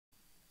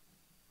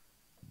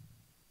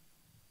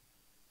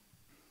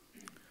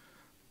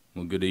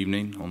Well, good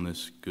evening on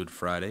this Good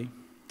Friday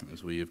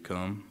as we have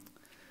come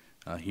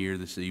here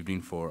this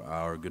evening for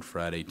our Good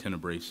Friday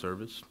Tenebrae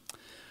service.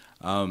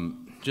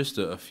 Just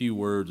a few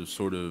words of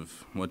sort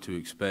of what to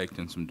expect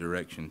and some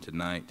direction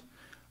tonight.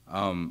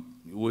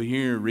 We'll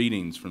hear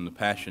readings from the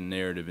Passion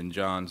narrative in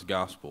John's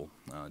Gospel.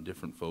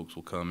 Different folks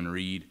will come and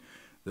read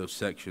those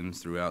sections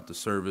throughout the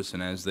service,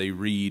 and as they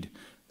read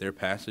their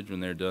passage,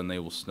 when they're done, they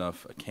will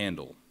snuff a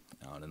candle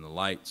out, and the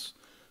lights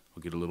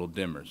will get a little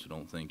dimmer, so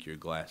don't think your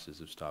glasses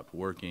have stopped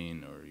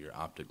working or your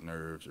optic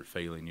nerves are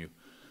failing you.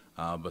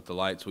 But the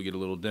lights will get a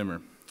little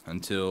dimmer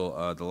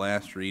until the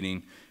last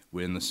reading,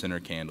 when the center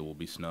candle will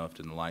be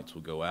snuffed and the lights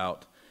will go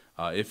out.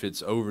 If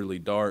it's overly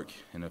dark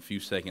and a few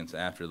seconds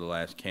after the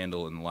last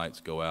candle and the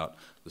lights go out,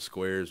 the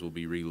squares will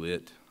be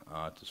relit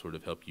to sort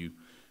of help you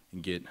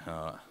get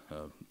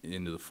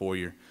into the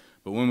foyer.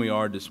 But when we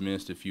are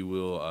dismissed, if you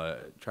will,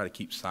 try to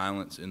keep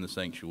silence in the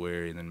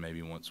sanctuary, and then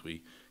maybe once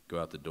we go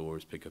out the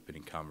doors, pick up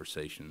any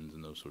conversations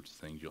and those sorts of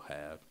things you'll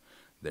have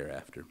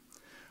thereafter.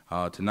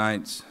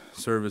 Tonight's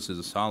service is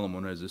a solemn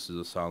one, as this is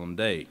a solemn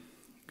day,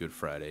 Good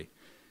Friday,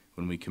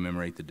 when we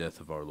commemorate the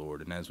death of our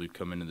Lord. And as we've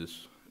come into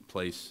this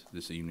place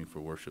this evening for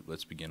worship,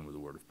 let's begin with a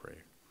word of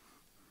prayer.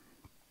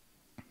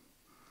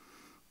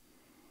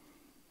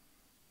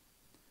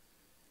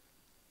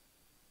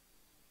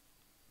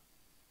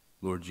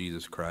 Lord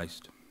Jesus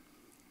Christ,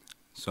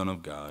 Son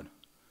of God,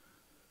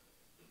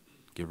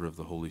 giver of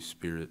the Holy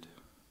Spirit,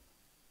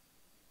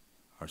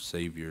 our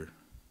Savior,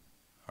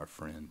 our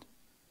friend.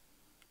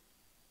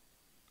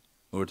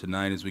 Lord,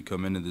 tonight as we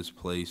come into this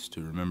place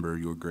to remember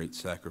your great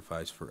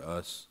sacrifice for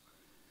us,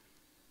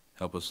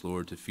 help us,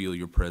 Lord, to feel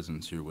your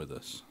presence here with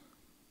us.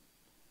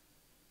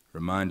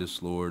 Remind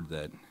us, Lord,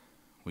 that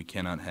we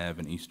cannot have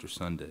an Easter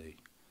Sunday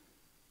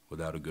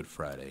without a Good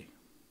Friday,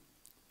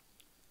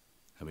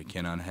 that we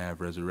cannot have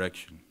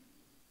resurrection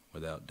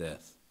without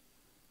death.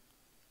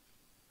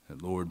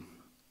 That, Lord,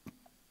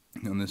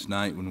 on this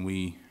night when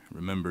we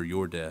remember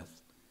your death,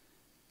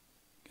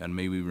 God,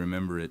 may we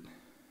remember it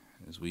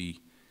as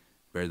we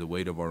bear the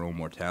weight of our own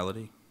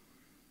mortality,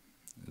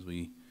 as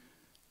we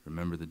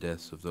remember the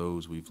deaths of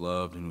those we've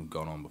loved and who've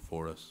gone on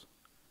before us.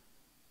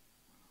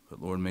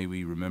 But Lord, may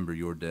we remember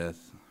your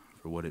death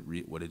for what it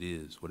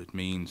is, what it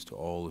means to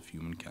all of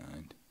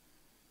humankind.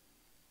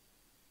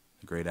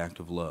 The great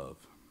act of love,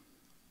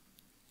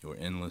 your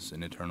endless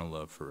and eternal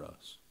love for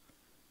us.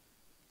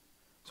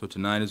 So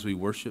tonight as we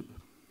worship,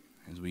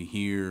 as we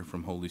hear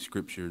from Holy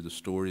Scripture the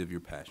story of your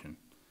passion,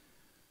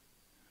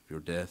 your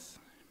death,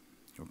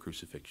 your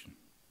crucifixion.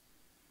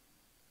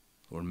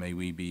 Lord, may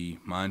we be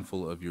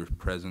mindful of your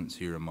presence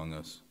here among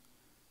us,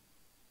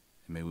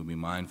 and may we be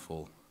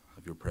mindful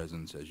of your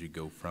presence as you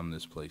go from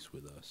this place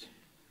with us.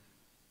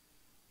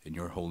 In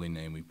your holy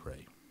name we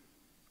pray.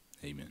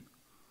 Amen.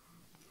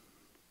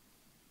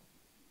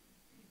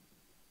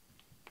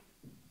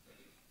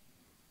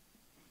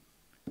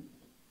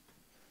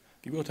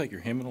 If you will take your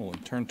hymnal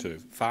and turn to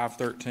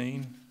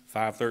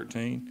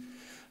 513.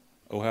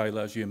 Oh, how he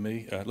loves you and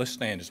me. Let's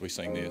stand as we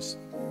sing this.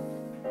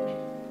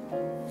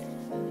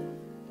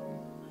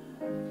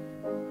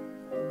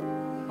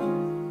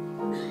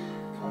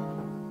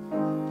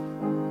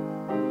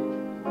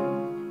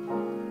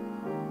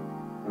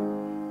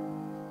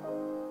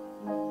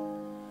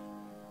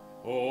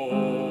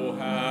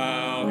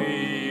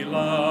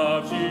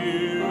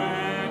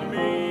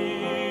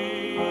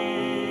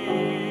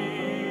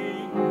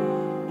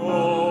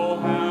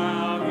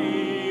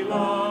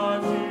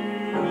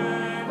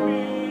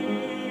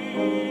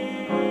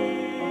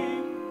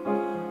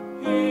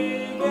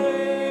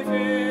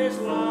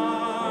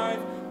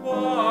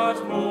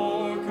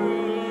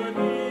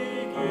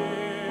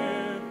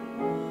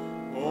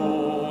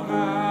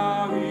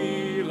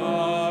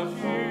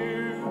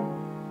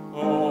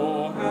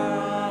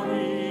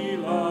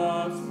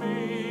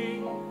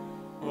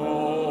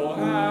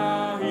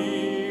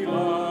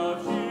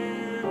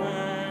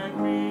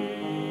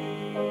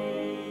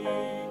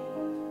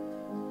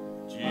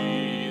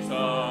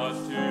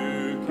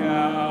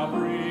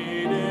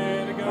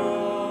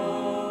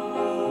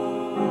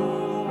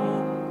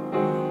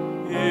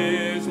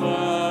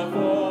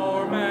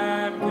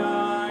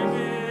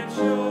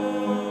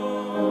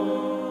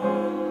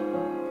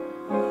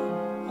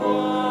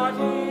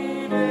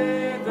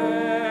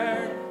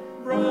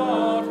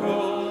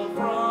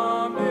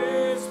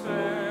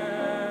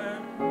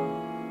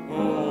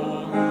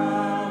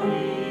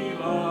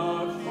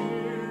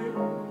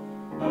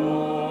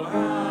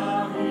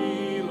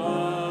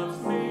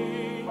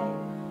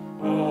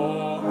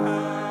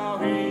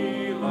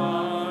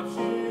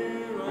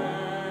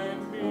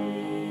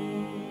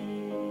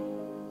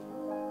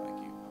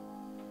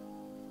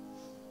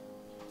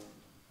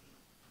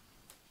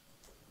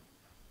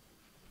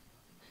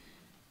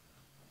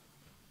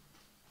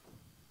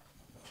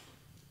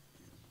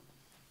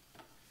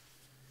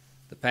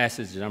 The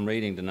passage that I'm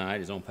reading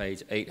tonight is on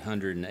page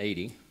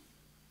 880.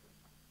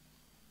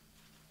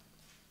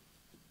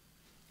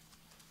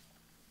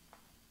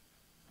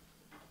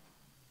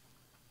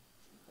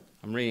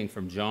 I'm reading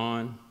from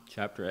John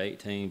chapter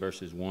 18,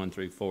 verses 1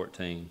 through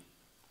 14.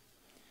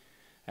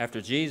 After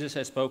Jesus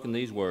had spoken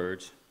these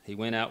words, he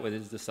went out with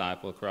his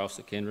disciple across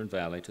the Kidron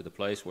Valley to the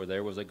place where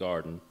there was a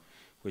garden,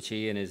 which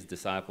he and his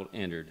disciple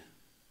entered.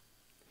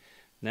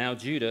 Now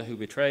Judah, who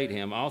betrayed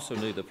him, also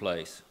knew the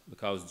place,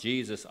 because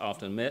Jesus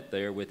often met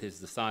there with his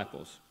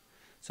disciples.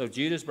 So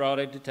Judas brought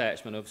a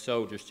detachment of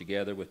soldiers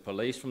together with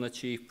police from the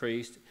chief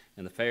priests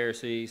and the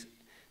Pharisees,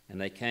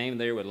 and they came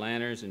there with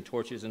lanterns and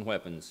torches and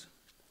weapons.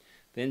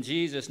 Then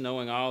Jesus,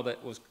 knowing all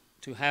that was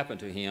to happen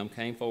to him,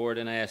 came forward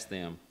and asked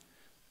them,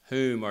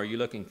 "Whom are you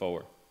looking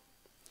for?"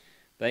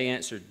 They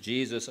answered,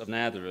 "Jesus of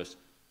Nazareth."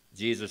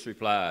 Jesus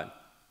replied,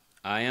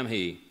 "I am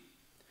he."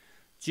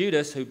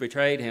 Judas, who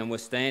betrayed him,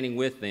 was standing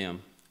with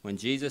them. When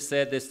Jesus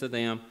said this to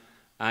them,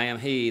 "I am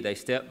he," they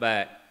stepped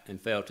back and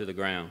fell to the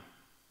ground.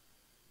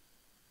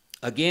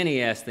 Again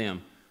he asked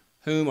them,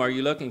 "Whom are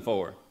you looking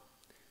for?"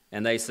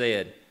 And they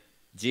said,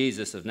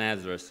 "Jesus of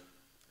Nazareth."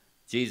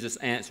 Jesus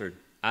answered,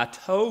 "I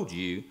told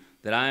you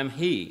that I am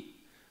he.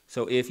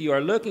 So if you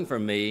are looking for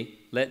me,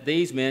 let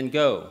these men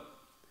go."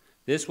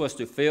 This was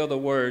to fill the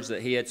words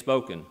that he had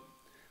spoken.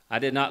 "I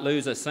did not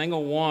lose a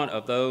single one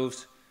of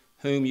those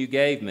whom you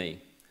gave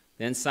me."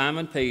 Then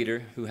Simon Peter,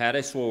 who had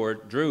a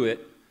sword, drew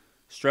it,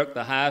 struck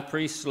the high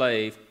priest's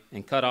slave,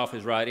 and cut off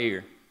his right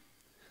ear.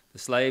 The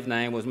slave's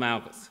name was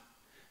Malchus.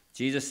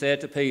 Jesus said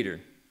to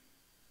Peter,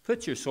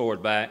 "Put your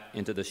sword back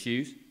into the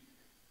sheath,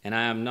 and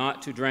I am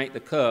not to drink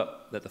the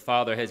cup that the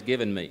Father has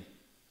given me."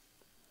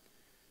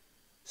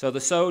 So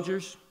the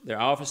soldiers, their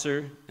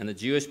officer, and the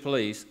Jewish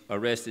police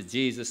arrested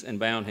Jesus and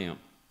bound him.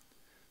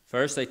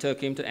 First they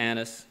took him to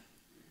Annas,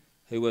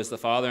 who was the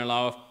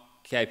father-in-law of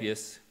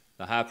Caiaphas,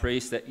 the high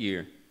priest that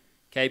year.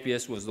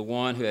 Caiaphas was the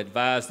one who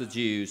advised the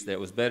Jews that it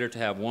was better to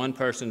have one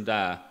person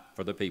die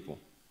for the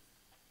people.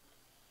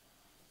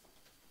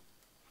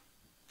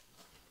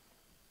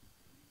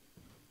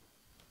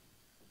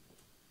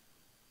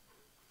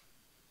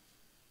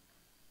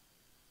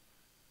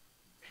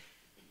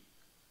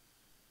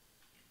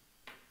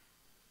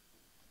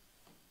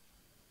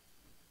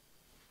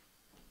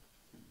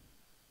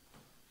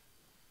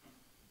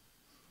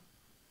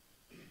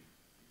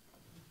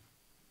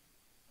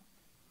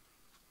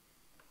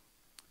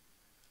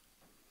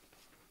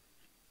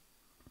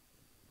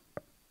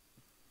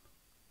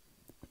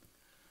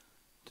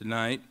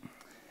 Tonight,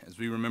 as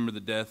we remember the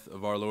death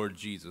of our Lord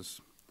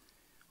Jesus,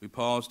 we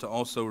pause to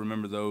also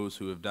remember those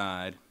who have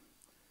died,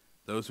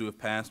 those who have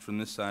passed from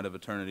this side of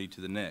eternity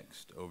to the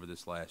next over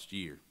this last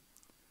year.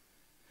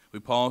 We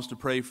pause to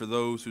pray for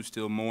those who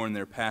still mourn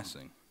their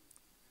passing,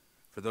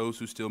 for those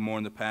who still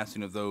mourn the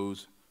passing of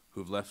those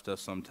who have left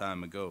us some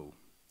time ago,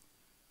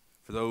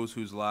 for those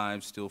whose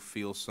lives still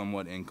feel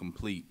somewhat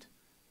incomplete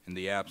in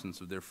the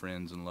absence of their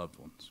friends and loved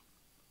ones.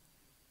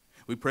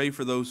 We pray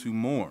for those who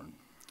mourn,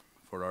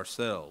 for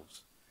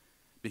ourselves,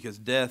 because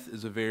death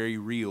is a very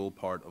real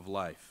part of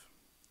life.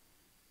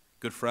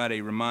 Good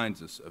Friday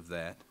reminds us of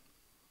that,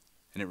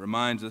 and it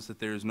reminds us that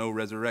there is no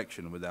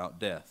resurrection without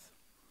death,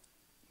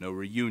 no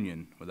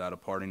reunion without a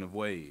parting of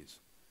ways,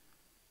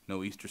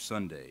 no Easter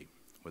Sunday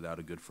without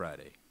a Good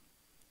Friday.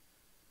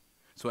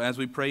 So as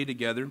we pray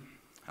together,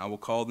 I will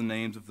call the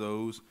names of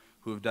those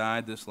who have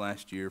died this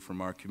last year from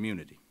our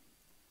community.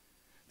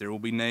 There will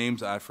be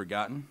names I've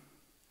forgotten,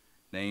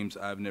 names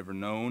I've never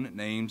known,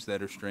 names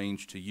that are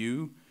strange to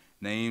you,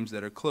 names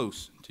that are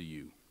close to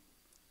you.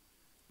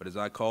 But as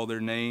I call their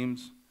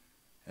names,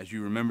 as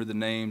you remember the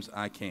names,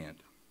 I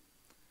can't.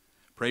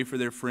 Pray for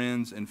their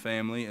friends and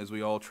family as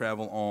we all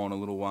travel on a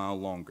little while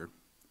longer,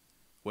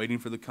 waiting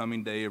for the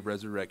coming day of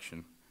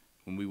resurrection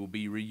when we will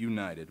be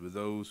reunited with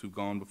those who've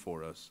gone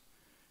before us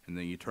in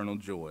the eternal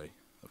joy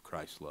of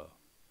Christ's love.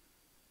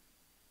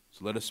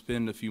 So let us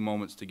spend a few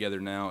moments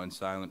together now in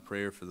silent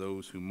prayer for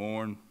those who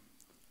mourn,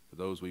 for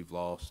those we've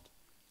lost,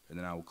 and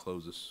then I will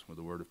close us with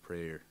a word of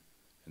prayer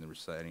and the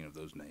reciting of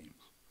those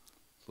names.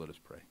 So let us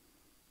pray.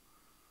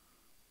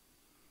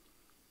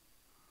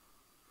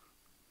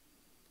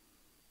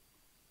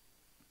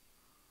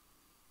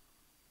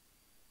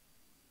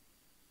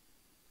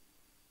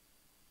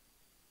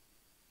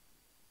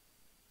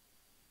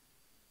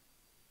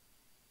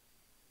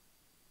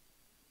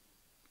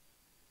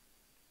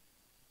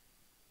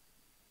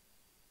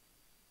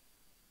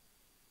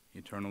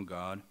 Eternal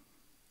God,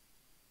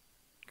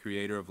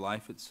 creator of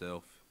life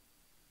itself,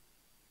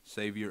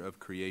 savior of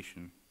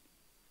creation,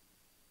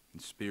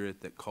 and spirit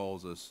that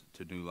calls us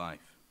to new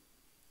life.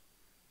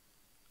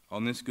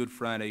 On this Good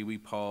Friday, we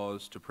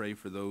pause to pray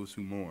for those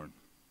who mourn.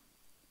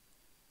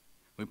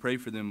 We pray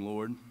for them,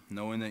 Lord,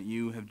 knowing that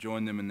you have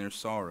joined them in their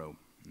sorrow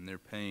and their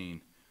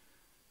pain,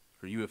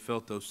 for you have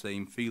felt those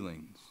same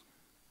feelings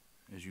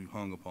as you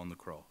hung upon the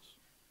cross.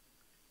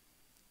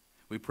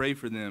 We pray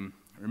for them,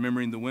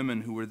 remembering the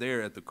women who were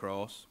there at the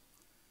cross,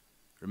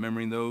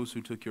 remembering those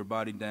who took your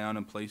body down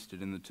and placed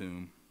it in the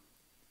tomb.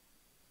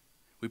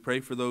 We pray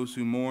for those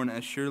who mourn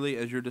as surely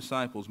as your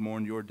disciples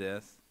mourned your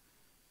death.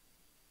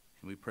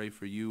 And we pray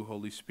for you,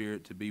 Holy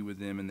Spirit, to be with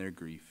them in their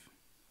grief,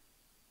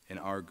 in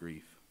our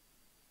grief,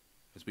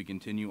 as we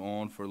continue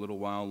on for a little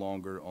while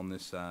longer on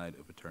this side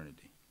of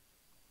eternity.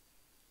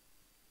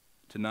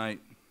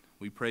 Tonight,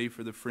 we pray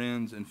for the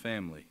friends and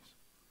families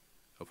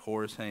of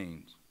Horace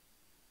Haynes,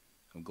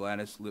 of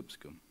Gladys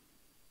Lipscomb,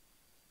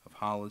 of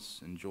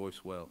Hollis and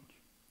Joyce Welch,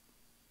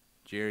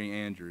 Jerry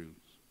Andrews,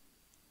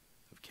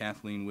 of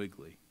Kathleen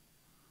Wigley,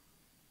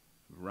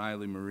 of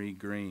Riley Marie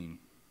Green,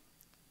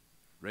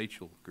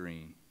 Rachel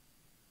Green,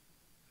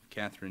 of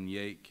Catherine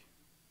Yake,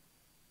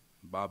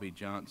 Bobby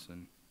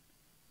Johnson,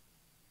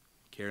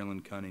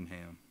 Carolyn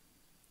Cunningham.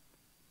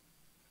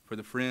 For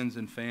the friends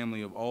and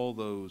family of all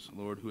those,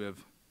 Lord, who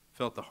have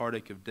felt the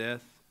heartache of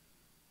death,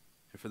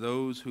 and for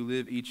those who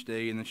live each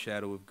day in the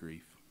shadow of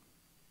grief.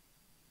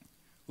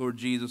 Lord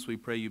Jesus, we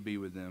pray you be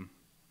with them,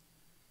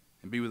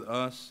 and be with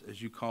us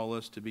as you call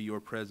us to be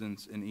your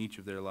presence in each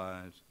of their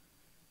lives,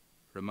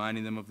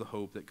 reminding them of the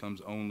hope that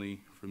comes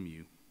only from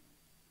you.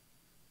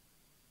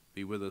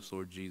 Be with us,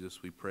 Lord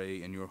Jesus, we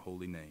pray in your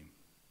holy name.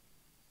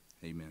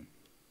 Amen.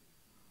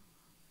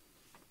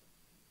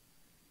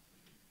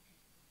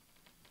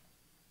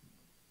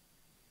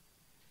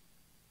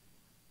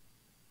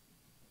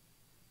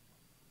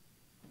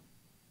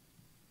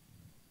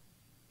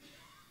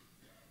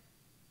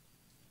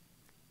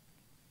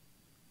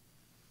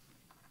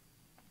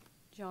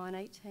 John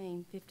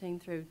 18:15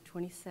 through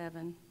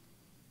 27.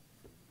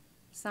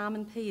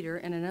 Simon Peter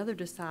and another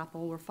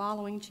disciple were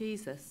following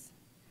Jesus.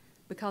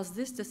 Because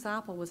this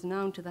disciple was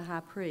known to the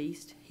high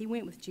priest, he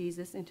went with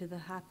Jesus into the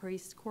high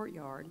priest's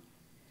courtyard.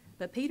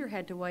 But Peter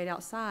had to wait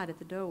outside at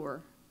the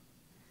door.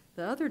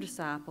 The other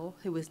disciple,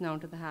 who was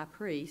known to the high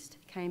priest,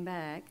 came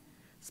back,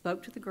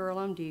 spoke to the girl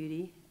on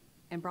duty,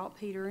 and brought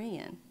Peter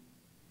in.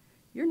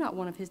 "You're not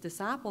one of his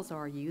disciples,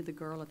 are you?" the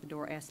girl at the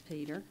door asked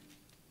Peter.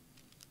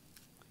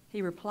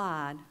 He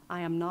replied,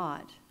 "I am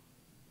not."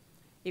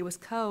 It was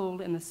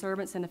cold, and the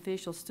servants and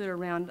officials stood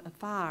around a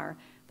fire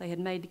they had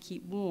made to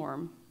keep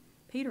warm.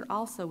 Peter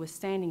also was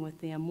standing with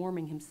them,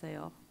 warming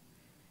himself.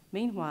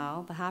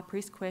 Meanwhile, the high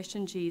priest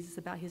questioned Jesus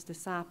about his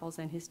disciples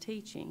and his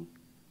teaching.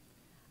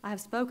 "I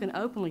have spoken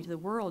openly to the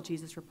world,"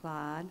 Jesus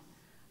replied.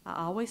 "I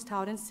always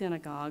taught in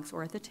synagogues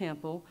or at the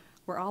temple,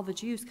 where all the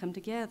Jews come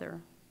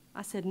together.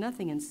 I said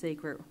nothing in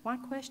secret. Why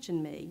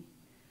question me?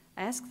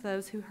 Ask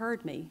those who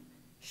heard me.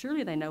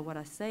 Surely they know what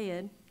I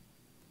said."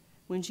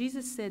 When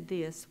Jesus said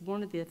this,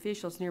 one of the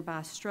officials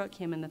nearby struck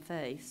him in the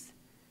face.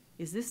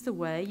 "Is this the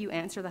way you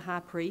answer the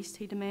high priest?"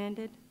 he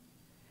demanded.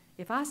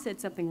 "If I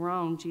said something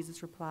wrong,"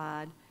 Jesus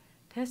replied,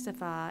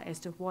 "testify as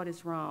to what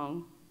is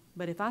wrong.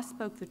 But if I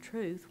spoke the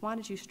truth, why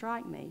did you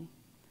strike me?"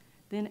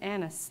 Then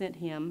Annas sent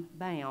him,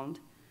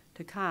 bound,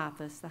 to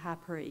Caiaphas, the high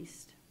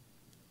priest.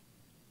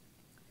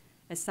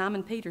 As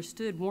Simon Peter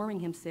stood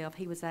warming himself,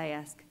 he was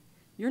asked,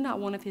 "You're not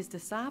one of his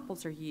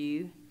disciples, are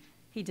you?"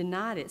 He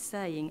denied it,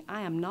 saying,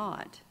 "I am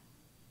not."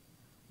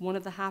 One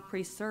of the high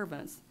priest's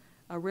servants,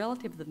 a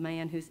relative of the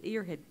man whose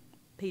ear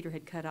Peter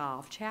had cut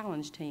off,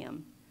 challenged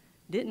him.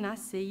 "Didn't I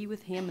see you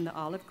with him in the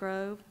olive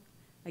grove?"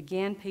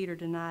 Again Peter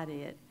denied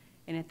it,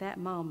 and at that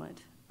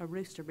moment a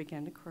rooster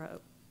began to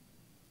crow.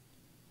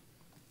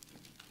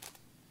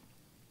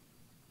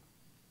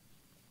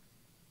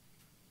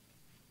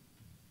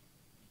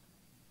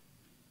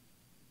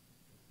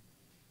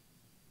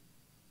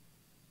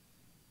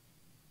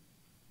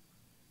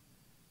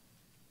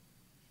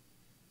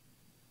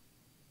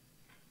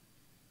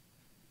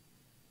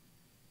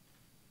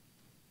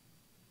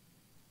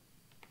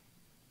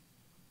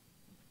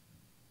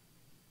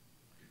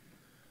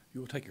 You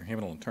will take your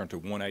hymnal and turn to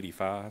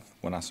 185,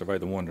 "When I Survey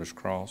the Wondrous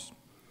Cross."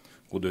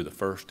 We'll do the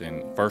first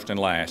and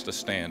last to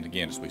stand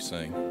again as we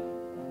sing.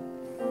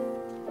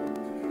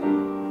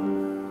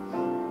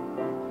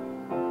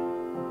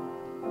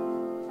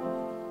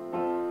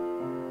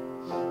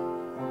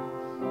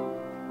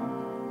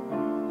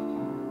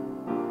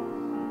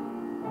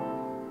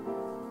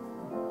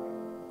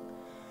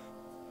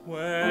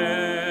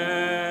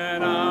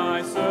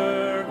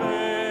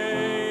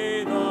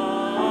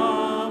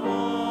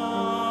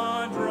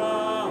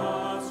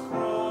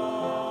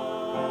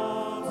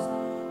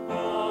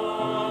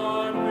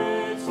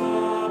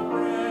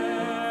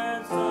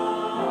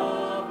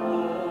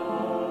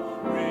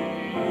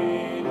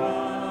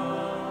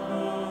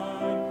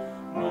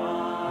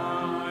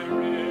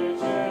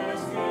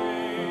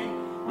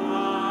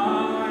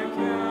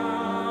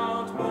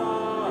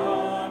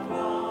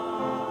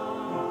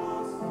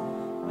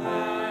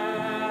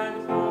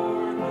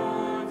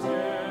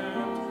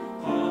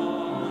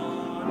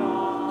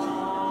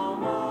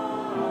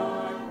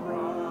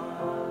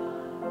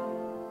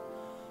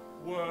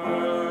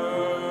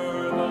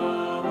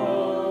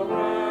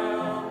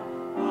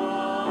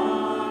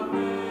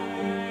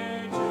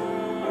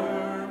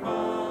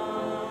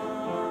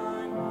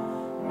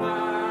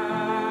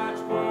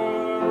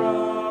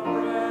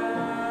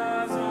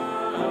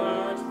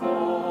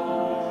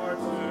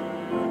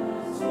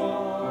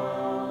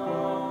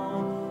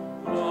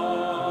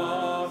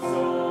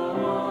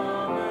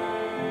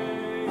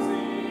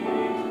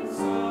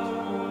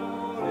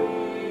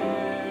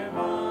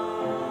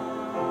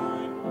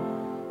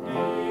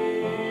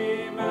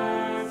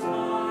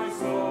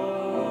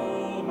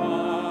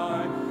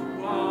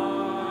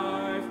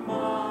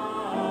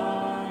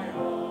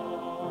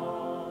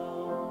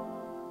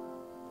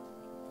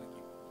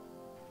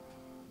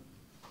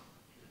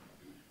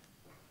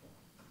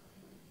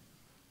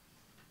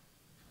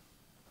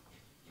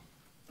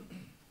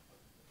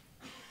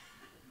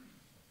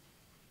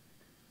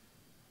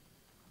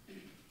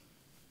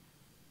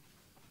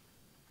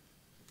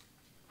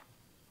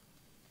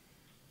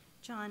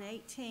 John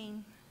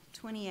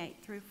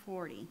 18:28 through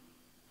 40.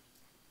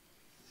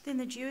 Then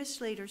the Jewish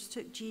leaders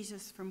took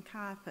Jesus from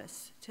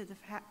Caiaphas to the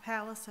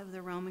palace of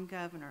the Roman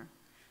governor.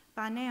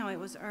 By now it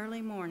was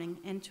early morning,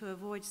 and to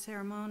avoid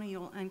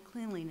ceremonial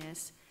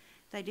uncleanliness,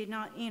 they did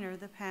not enter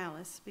the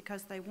palace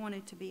because they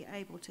wanted to be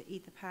able to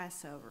eat the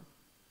Passover.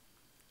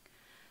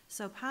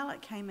 So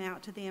Pilate came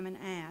out to them and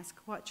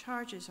asked, "What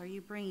charges are you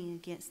bringing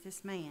against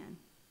this man?"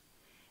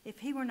 "If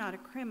he were not a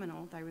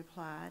criminal," they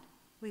replied,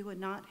 "we would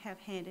not have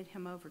handed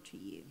him over to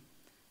you."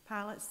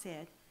 Pilate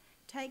said,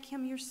 "Take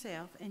him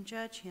yourself and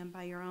judge him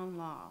by your own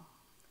law."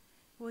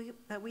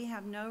 But we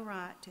have no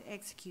right to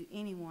execute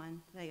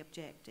anyone, they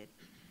objected.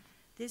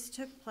 This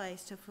took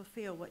place to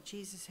fulfill what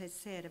Jesus had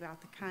said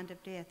about the kind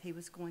of death he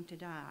was going to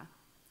die.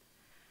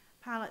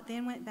 Pilate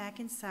then went back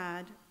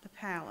inside the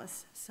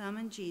palace,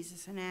 summoned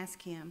Jesus, and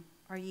asked him,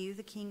 "Are you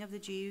the king of the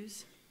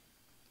Jews?"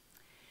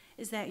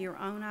 "Is that your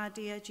own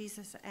idea?"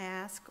 Jesus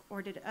asked,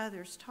 "or did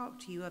others talk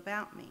to you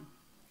about me?"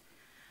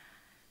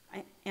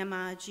 "Am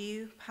I a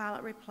Jew?"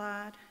 Pilate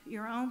replied.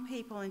 "Your own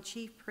people and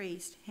chief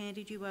priests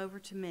handed you over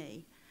to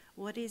me.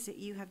 What is it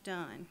you have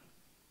done?"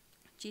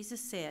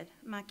 Jesus said,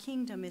 "My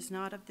kingdom is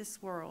not of this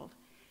world.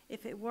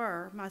 If it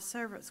were, my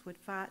servants would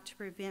fight to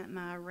prevent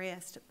my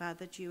arrest by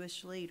the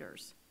Jewish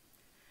leaders.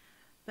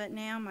 But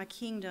now my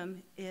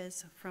kingdom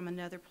is from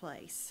another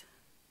place."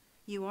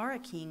 "You are a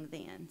king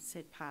then,"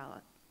 said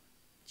Pilate.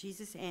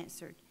 Jesus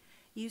answered,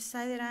 "You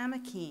say that I am a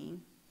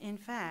king. In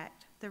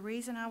fact, the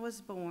reason I was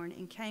born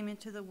and came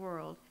into the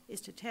world is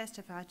to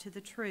testify to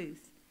the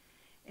truth.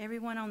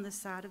 Everyone on the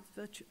side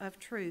of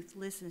truth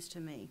listens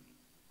to me."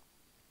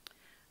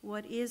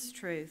 "What is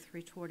truth?"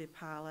 retorted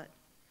Pilate.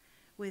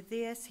 With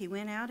this, he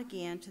went out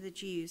again to the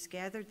Jews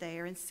gathered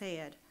there and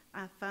said,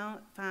 "I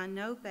find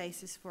no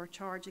basis for a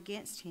charge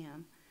against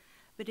him,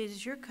 but it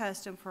is your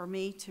custom for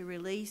me to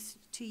release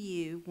to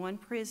you one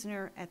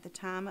prisoner at the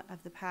time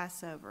of the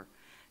Passover.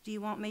 Do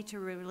you want me to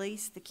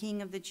release the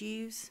king of the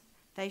Jews?"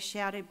 They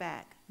shouted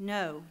back,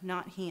 "No,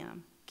 not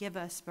him. Give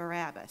us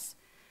Barabbas."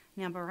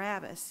 Now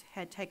Barabbas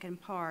had taken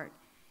part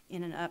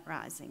in an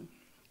uprising.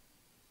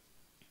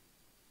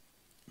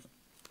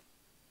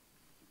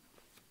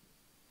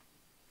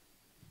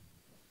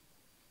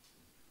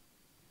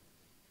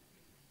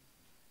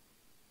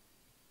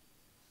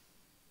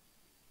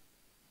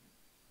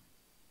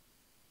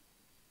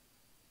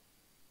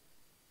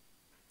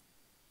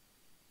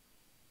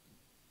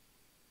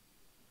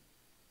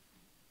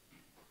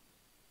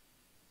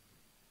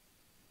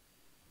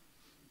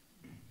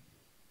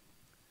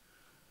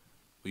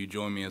 Will you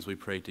join me as we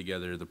pray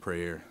together the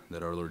prayer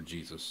that our Lord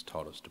Jesus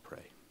taught us to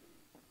pray?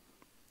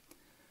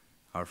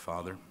 Our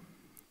Father,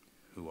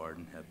 who art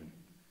in heaven,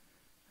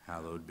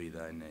 hallowed be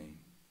thy name.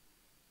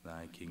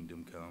 Thy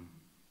kingdom come,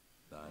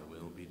 thy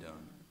will be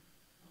done,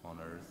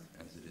 on earth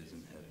as it is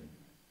in heaven.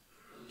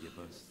 Give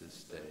us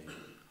this day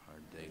our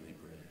daily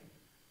bread.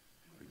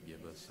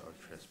 Forgive us our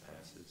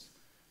trespasses,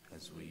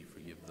 as we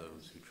forgive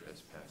those who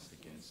trespass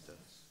against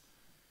us.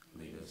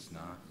 Lead us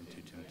not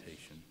into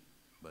temptation,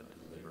 but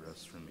deliver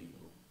us from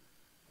evil.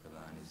 For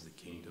thine is the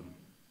kingdom,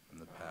 and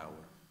the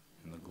power,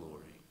 and the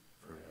glory,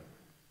 forever.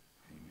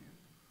 Amen.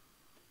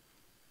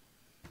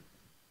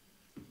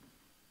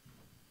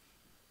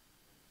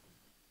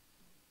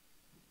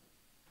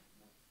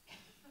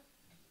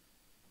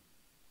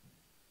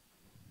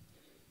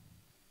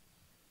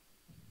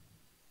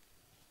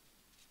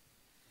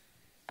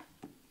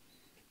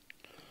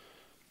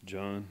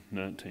 John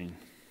 19.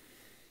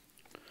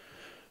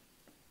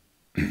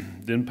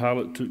 Then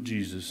Pilate took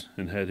Jesus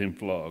and had him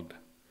flogged,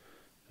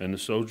 and the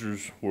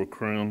soldiers wore a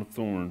crown of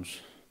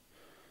thorns,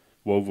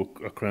 wove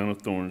a crown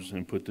of thorns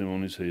and put them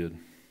on his head,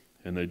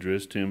 and they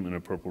dressed him in a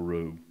purple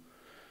robe.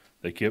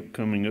 They kept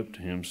coming up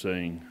to him,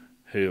 saying,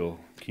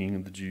 "Hail, King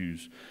of the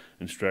Jews,"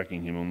 and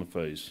striking him on the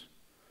face.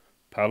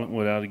 Pilate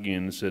went out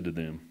again and said to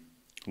them,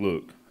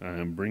 "Look, I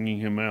am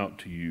bringing him out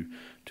to you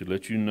to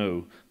let you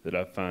know that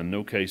I find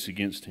no case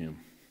against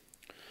him."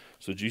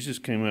 So Jesus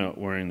came out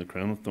wearing the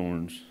crown of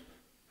thorns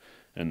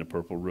and the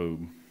purple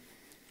robe.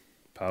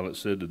 Pilate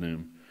said to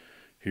them,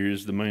 "Here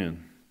is the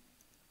man."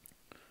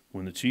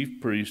 When the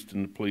chief priests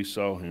and the police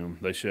saw him,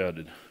 they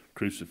shouted,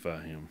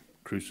 "Crucify him!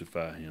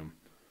 Crucify him!"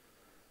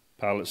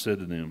 Pilate said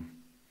to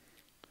them,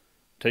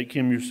 "Take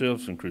him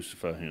yourselves and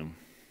crucify him.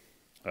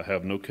 I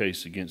have no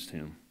case against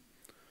him."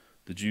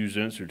 The Jews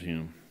answered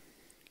him,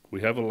 "We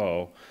have a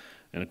law,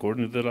 and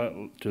according to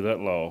that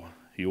law,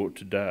 he ought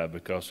to die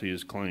because he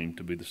has claimed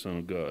to be the Son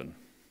of God."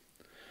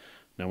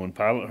 Now when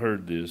Pilate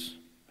heard this,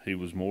 he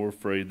was more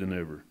afraid than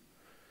ever.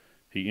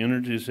 He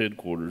entered his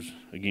headquarters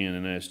again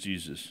and asked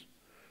Jesus,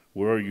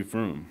 "Where are you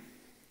from?"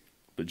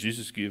 But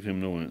Jesus gave him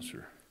no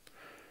answer.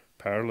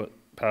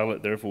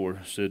 Pilate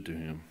therefore said to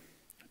him,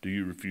 "Do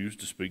you refuse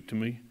to speak to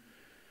me?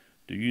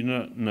 Do you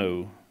not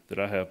know that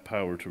I have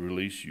power to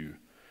release you,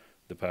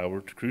 the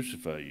power to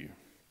crucify you?"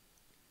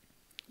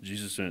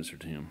 Jesus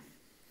answered him,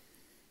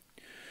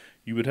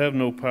 "You would have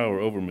no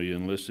power over me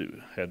unless it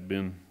had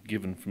been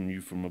given from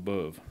you from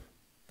above.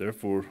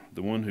 Therefore,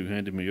 the one who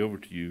handed me over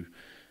to you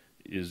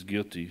is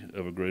guilty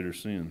of a greater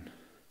sin."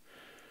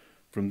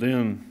 From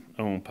then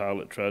on,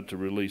 Pilate tried to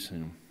release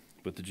him,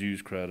 but the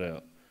Jews cried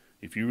out,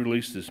 "If you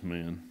release this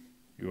man,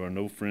 you are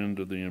no friend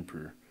of the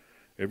emperor.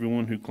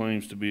 Everyone who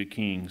claims to be a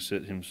king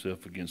set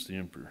himself against the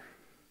emperor."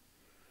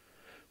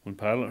 When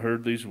Pilate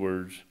heard these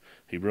words,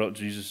 he brought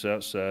Jesus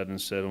outside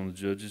and sat on the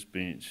judge's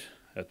bench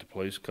at the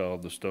place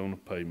called the Stone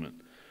of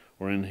Pavement,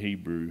 or in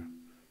Hebrew,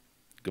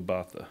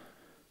 Gabbatha.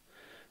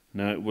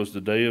 Now it was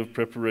the day of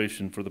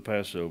preparation for the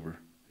Passover,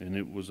 and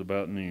it was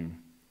about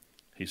noon.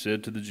 He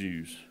said to the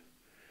Jews,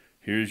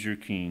 "Here is your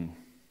king."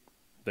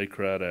 They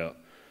cried out,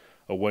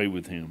 "Away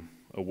with him!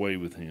 Away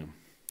with him!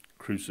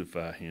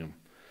 Crucify him!"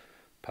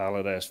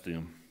 Pilate asked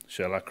them,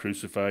 "Shall I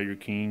crucify your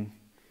king?"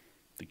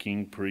 The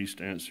king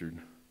priest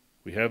answered,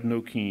 "We have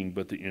no king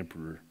but the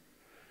emperor."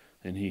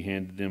 And he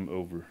handed them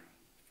over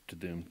to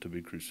them to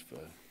be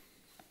crucified.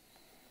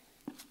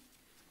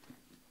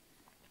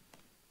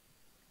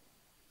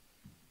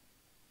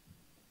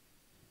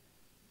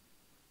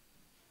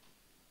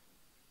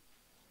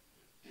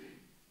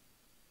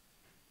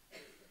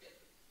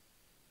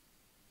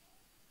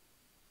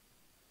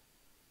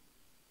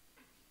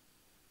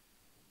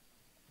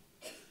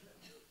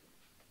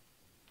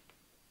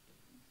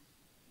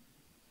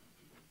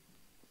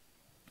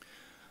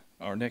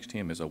 Our next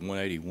hymn is a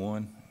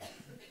 181.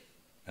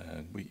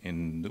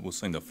 We'll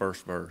sing the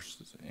first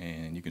verse,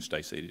 and you can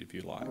stay seated if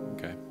you like,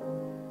 okay?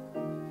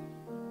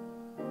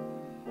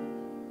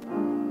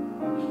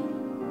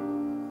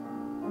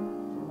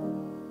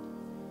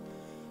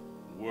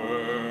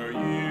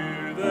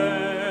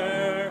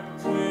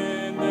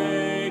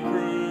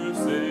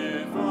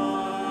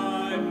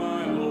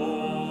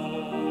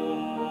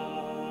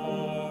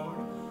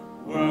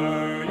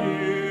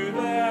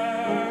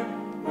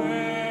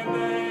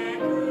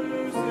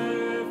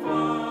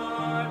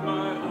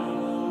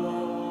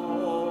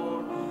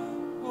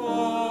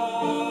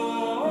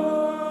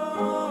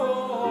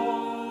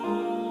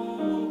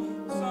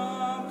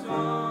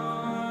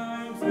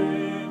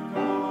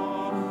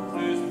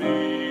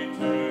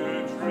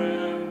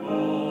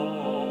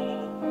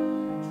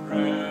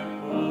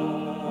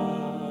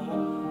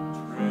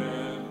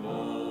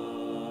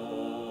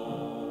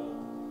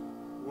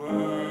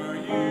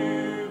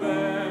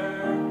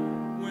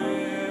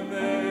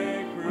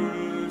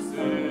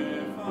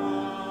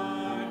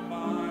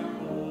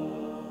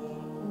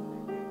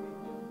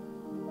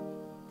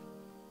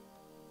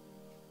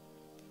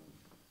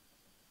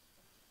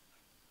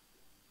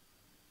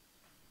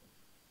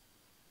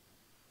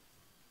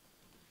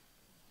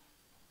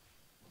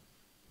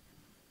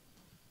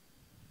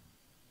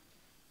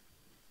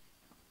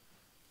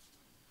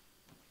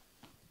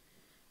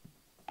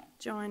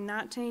 John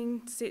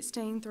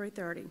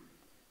 19:16-30.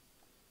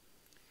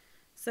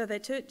 So they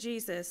took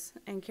Jesus,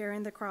 and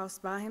carrying the cross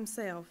by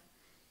himself,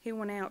 he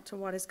went out to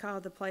what is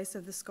called the place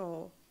of the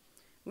skull,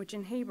 which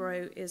in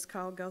Hebrew is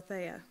called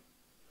Golgotha.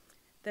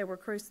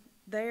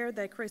 There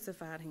they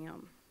crucified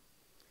him,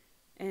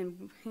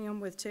 and him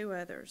with two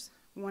others,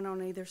 one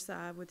on either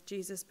side, with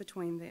Jesus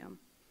between them.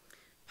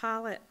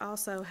 Pilate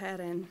also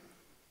had an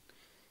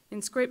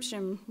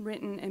inscription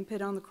written and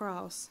put on the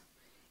cross.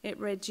 It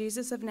read,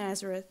 "Jesus of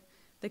Nazareth,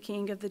 the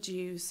King of the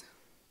Jews."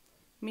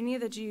 Many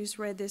of the Jews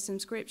read this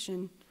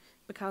inscription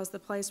because the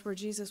place where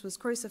Jesus was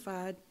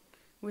crucified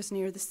was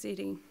near the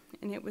city,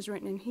 and it was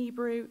written in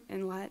Hebrew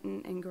and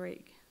Latin and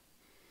Greek.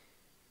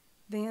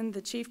 Then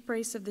the chief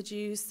priests of the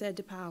Jews said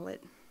to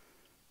Pilate,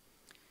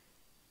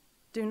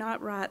 "Do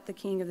not write the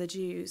King of the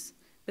Jews,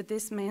 but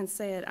this man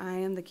said, 'I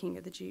am the King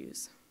of the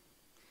Jews.'"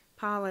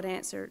 Pilate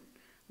answered,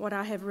 "What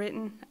I have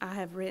written, I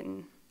have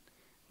written."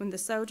 When the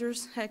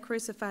soldiers had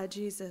crucified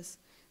Jesus,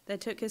 they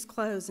took his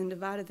clothes and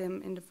divided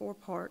them into 4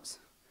 parts,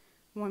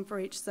 one for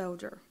each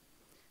soldier.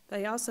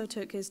 They also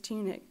took his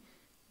tunic.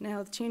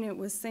 Now the tunic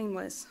was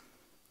seamless,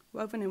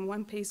 woven in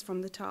one piece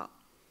from the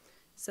top.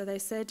 So they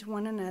said to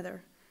one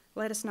another,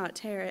 "Let us not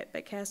tear it,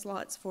 but cast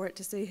lots for it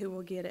to see who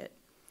will get it."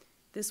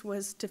 This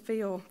was to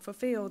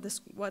fulfill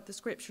what the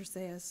scripture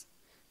says.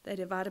 They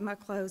divided my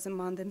clothes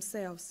among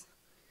themselves,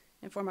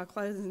 and for my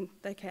clothing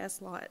they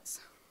cast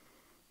lots.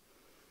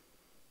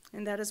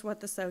 And that is what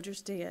the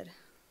soldiers did.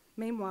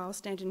 Meanwhile,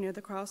 standing near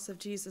the cross of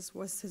Jesus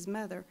was his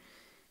mother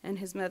and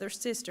his mother's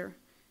sister,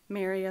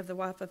 Mary of the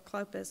wife of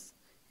Clopas,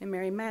 and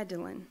Mary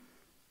Magdalene.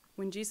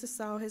 When Jesus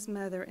saw his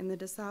mother and the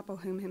disciple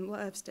whom he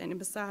loved standing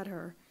beside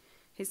her,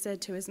 he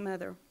said to his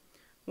mother,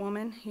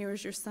 "Woman, here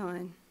is your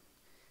son."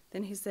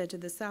 Then he said to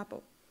the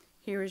disciple,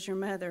 "Here is your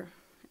mother."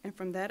 And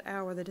from that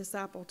hour the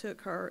disciple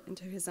took her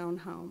into his own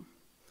home.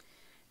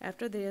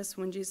 After this,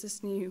 when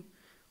Jesus knew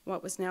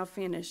what was now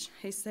finished,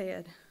 he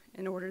said,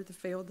 in order to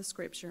fulfill the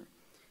scripture,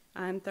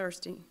 "I am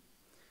thirsty."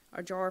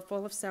 A jar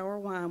full of sour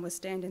wine was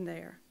standing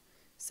there.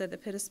 So they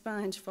put a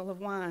sponge full of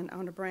wine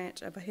on a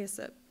branch of a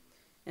hyssop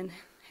and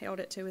held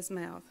it to his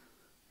mouth.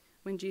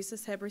 When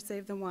Jesus had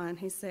received the wine,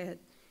 he said,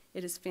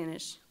 "It is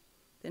finished."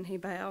 Then he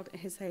bowed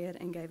his head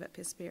and gave up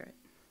his spirit.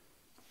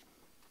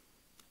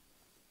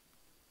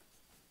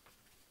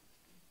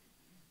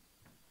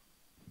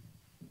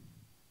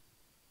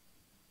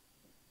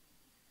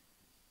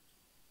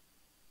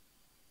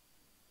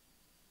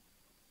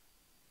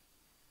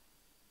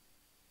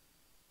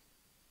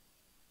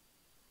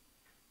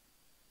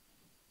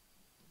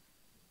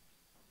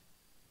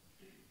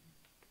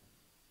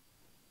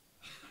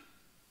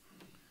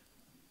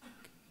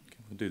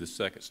 do the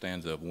second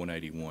stanza of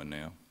 181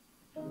 now.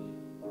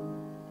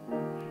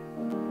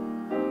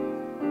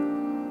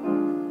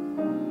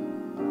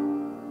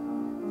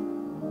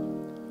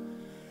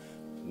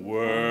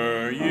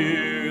 Were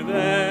you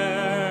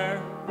there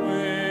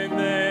when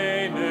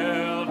they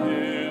nailed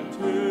him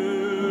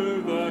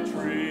to the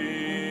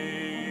tree?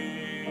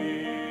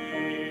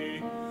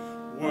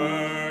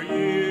 Were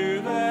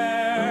you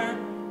there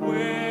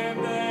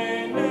when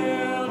they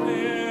nailed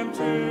him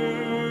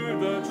to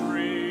the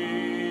tree?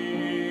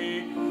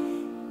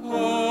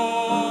 Oh,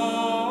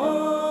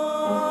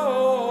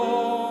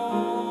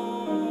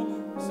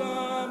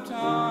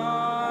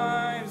 sometimes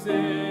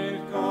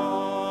it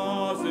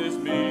causes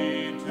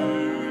me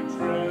to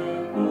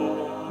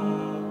tremble,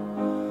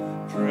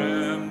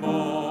 tremble,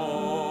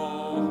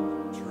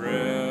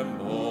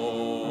 tremble.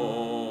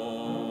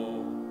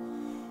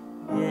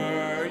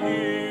 Were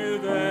you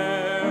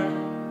there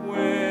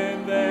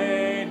when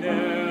they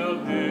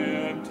nailed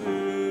him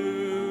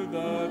to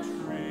the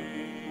tree?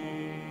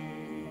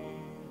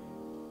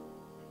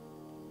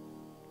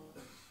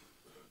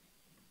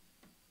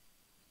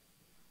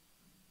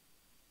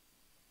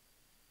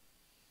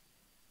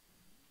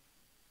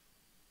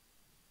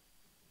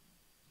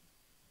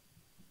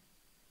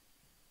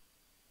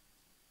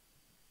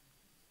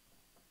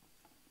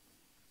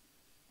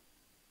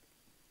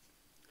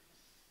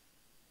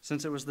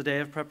 Since it was the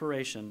day of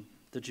preparation,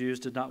 the Jews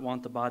did not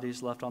want the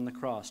bodies left on the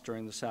cross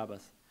during the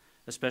Sabbath,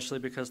 especially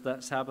because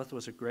that Sabbath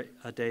was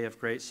a day of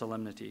great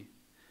solemnity.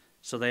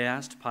 So they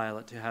asked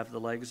Pilate to have the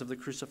legs of the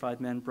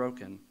crucified men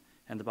broken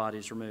and the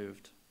bodies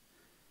removed.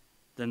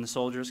 Then the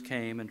soldiers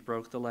came and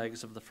broke the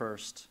legs of the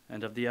first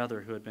and of the other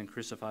who had been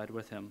crucified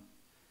with him.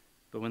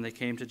 But when they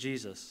came to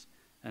Jesus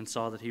and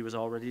saw that he was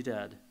already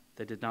dead,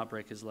 they did not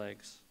break his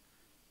legs.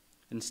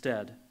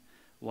 Instead,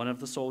 one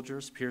of the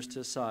soldiers pierced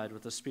his side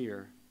with a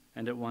spear,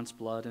 and at once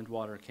blood and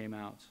water came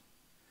out.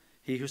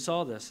 He who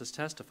saw this has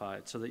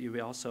testified, so that you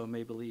also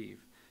may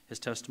believe. His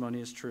testimony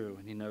is true,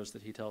 and he knows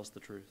that he tells the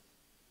truth.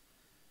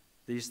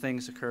 These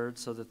things occurred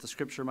so that the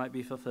scripture might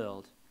be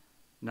fulfilled.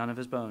 None of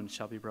his bones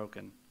shall be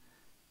broken.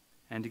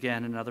 And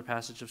again, another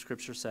passage of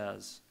scripture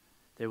says,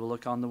 they will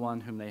look on the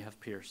one whom they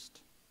have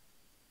pierced.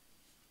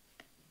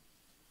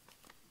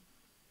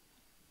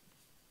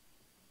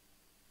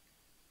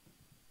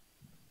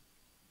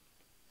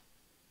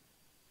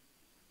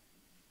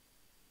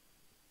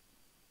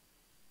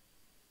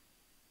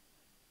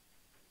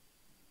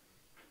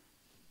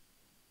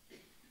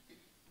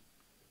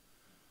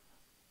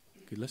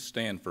 Okay, let's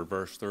stand for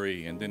verse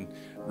 3 and then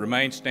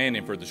remain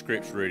standing for the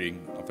scripture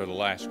reading, for the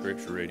last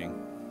scripture reading.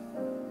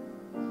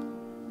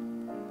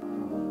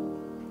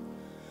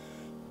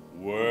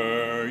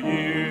 Were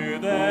you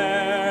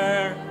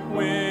there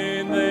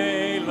when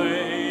they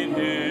laid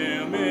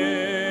him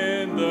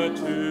in the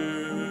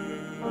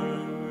tomb?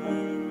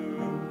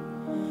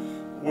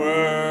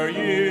 Were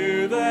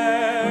you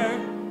there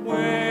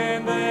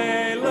when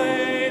they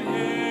laid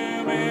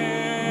him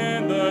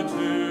in the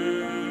tomb?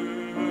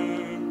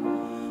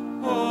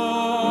 Oh,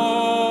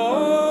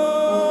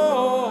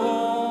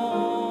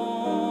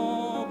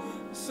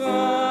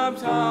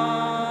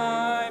 sometimes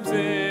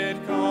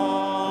it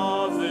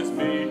causes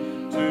me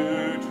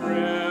to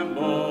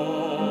tremble,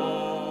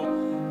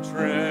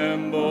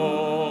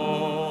 tremble,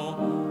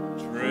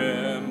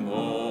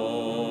 tremble.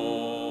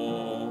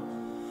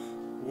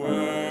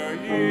 Were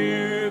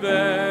you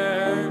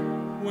there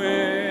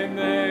when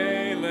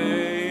they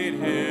laid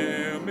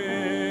him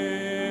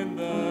in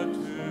the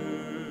tomb?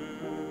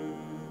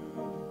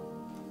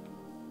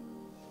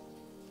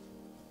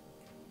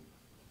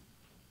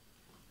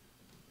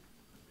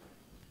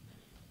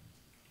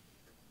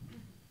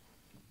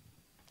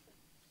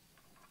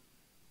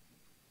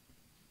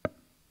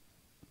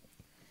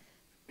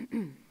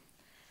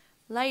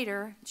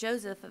 Later,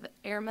 Joseph of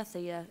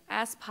Arimathea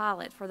asked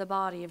Pilate for the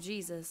body of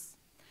Jesus.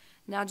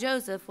 Now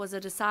Joseph was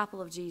a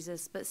disciple of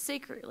Jesus, but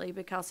secretly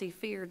because he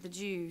feared the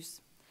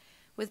Jews.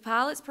 With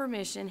Pilate's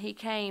permission, he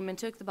came and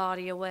took the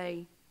body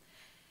away.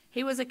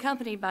 He was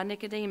accompanied by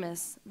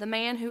Nicodemus, the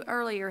man who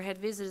earlier had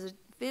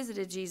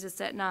visited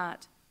Jesus at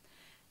night.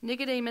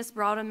 Nicodemus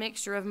brought a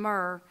mixture of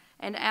myrrh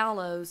and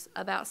aloes,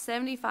 about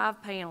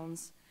 75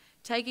 pounds.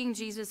 Taking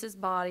Jesus'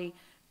 body,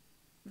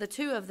 the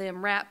two of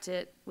them wrapped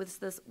it with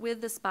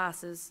the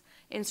spices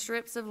in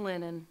strips of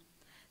linen.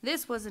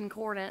 This was in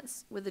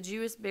accordance with the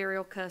Jewish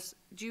burial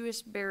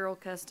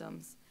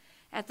customs.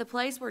 At the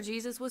place where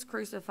Jesus was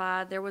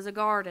crucified, there was a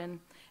garden,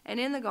 and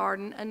in the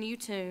garden a new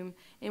tomb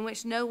in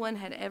which no one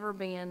had ever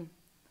been.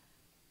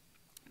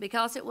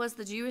 Because it was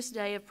the Jewish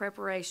day of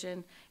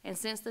preparation, and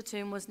since the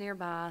tomb was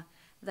nearby,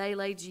 they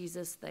laid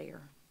Jesus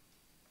there.